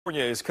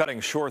California is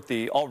cutting short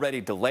the already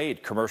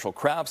delayed commercial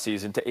crab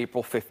season to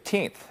April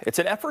 15th. It's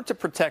an effort to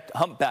protect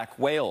humpback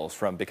whales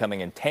from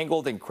becoming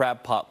entangled in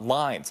crab pot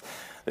lines.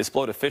 This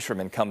blow to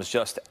fishermen comes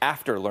just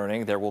after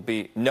learning there will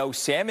be no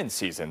salmon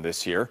season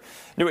this year.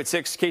 New at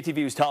 6,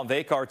 KTVU's Tom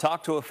Vakar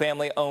talked to a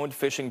family-owned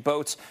fishing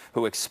boats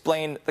who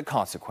explain the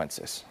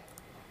consequences.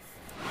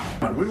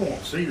 We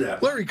won't see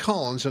that. Larry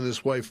Collins and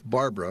his wife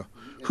Barbara,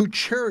 who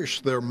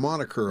cherish their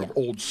moniker of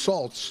Old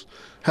Salts,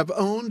 have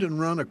owned and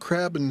run a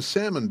crab and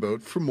salmon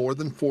boat for more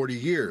than 40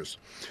 years.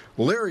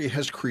 Larry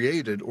has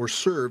created or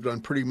served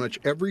on pretty much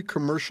every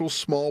commercial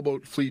small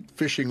boat fleet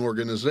fishing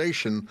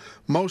organization,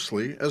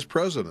 mostly as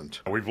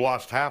president. We've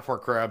lost half our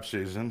crab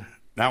season.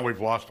 Now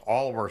we've lost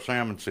all of our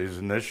salmon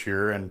season this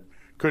year and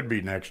could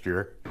be next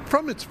year.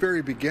 From its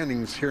very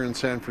beginnings here in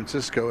San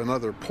Francisco and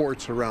other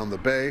ports around the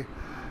bay,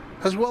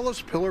 as well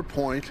as Pillar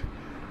Point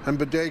and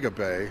Bodega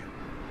Bay,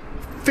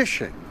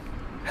 fishing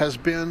has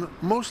been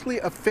mostly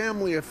a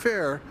family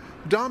affair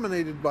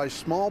dominated by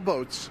small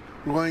boats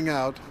going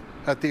out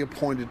at the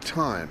appointed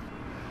time.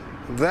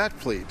 That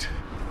fleet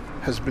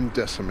has been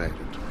decimated.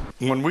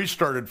 When we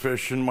started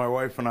fishing, my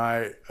wife and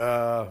I,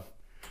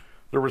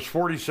 there was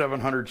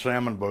 4,700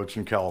 salmon boats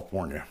in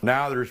California.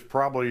 Now there's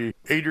probably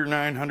 800 or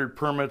 900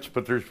 permits,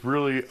 but there's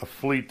really a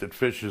fleet that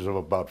fishes of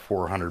about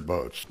 400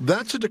 boats.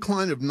 That's a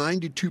decline of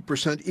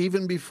 92%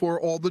 even before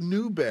all the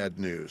new bad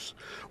news.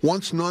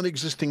 Once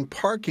non-existing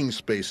parking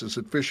spaces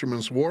at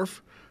Fisherman's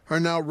Wharf are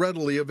now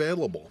readily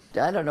available.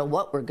 I don't know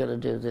what we're going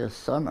to do this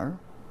summer.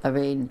 I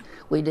mean,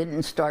 we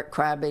didn't start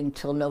crabbing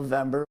till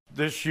November.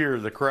 This year,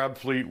 the crab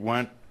fleet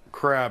went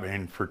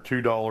crabbing for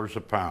 $2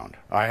 a pound.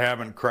 I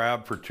haven't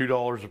crabbed for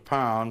 $2 a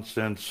pound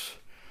since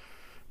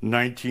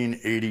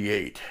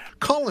 1988.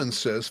 Collins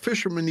says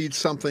fishermen need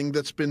something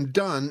that's been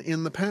done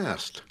in the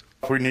past.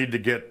 We need to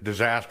get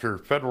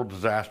federal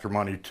disaster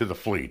money to the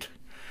fleet.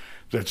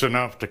 That's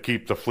enough to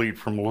keep the fleet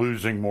from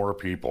losing more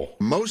people.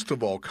 Most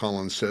of all,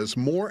 Collins says,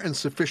 more and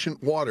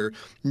sufficient water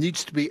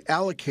needs to be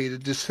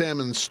allocated to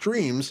salmon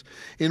streams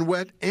in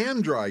wet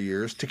and dry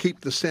years to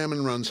keep the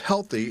salmon runs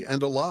healthy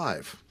and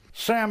alive.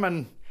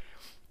 Salmon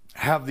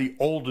have the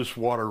oldest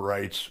water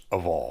rights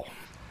of all.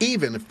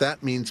 Even if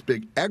that means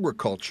big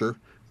agriculture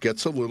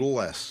gets a little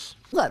less.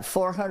 What,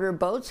 400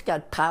 boats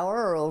got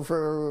power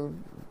over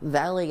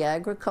valley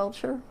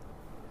agriculture?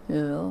 You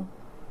know,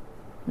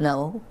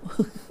 no.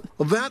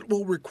 That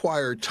will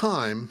require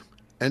time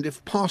and,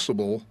 if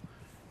possible,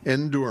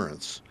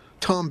 endurance.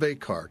 Tom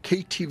Vakar,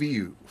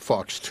 KTVU,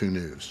 Fox 2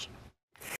 News.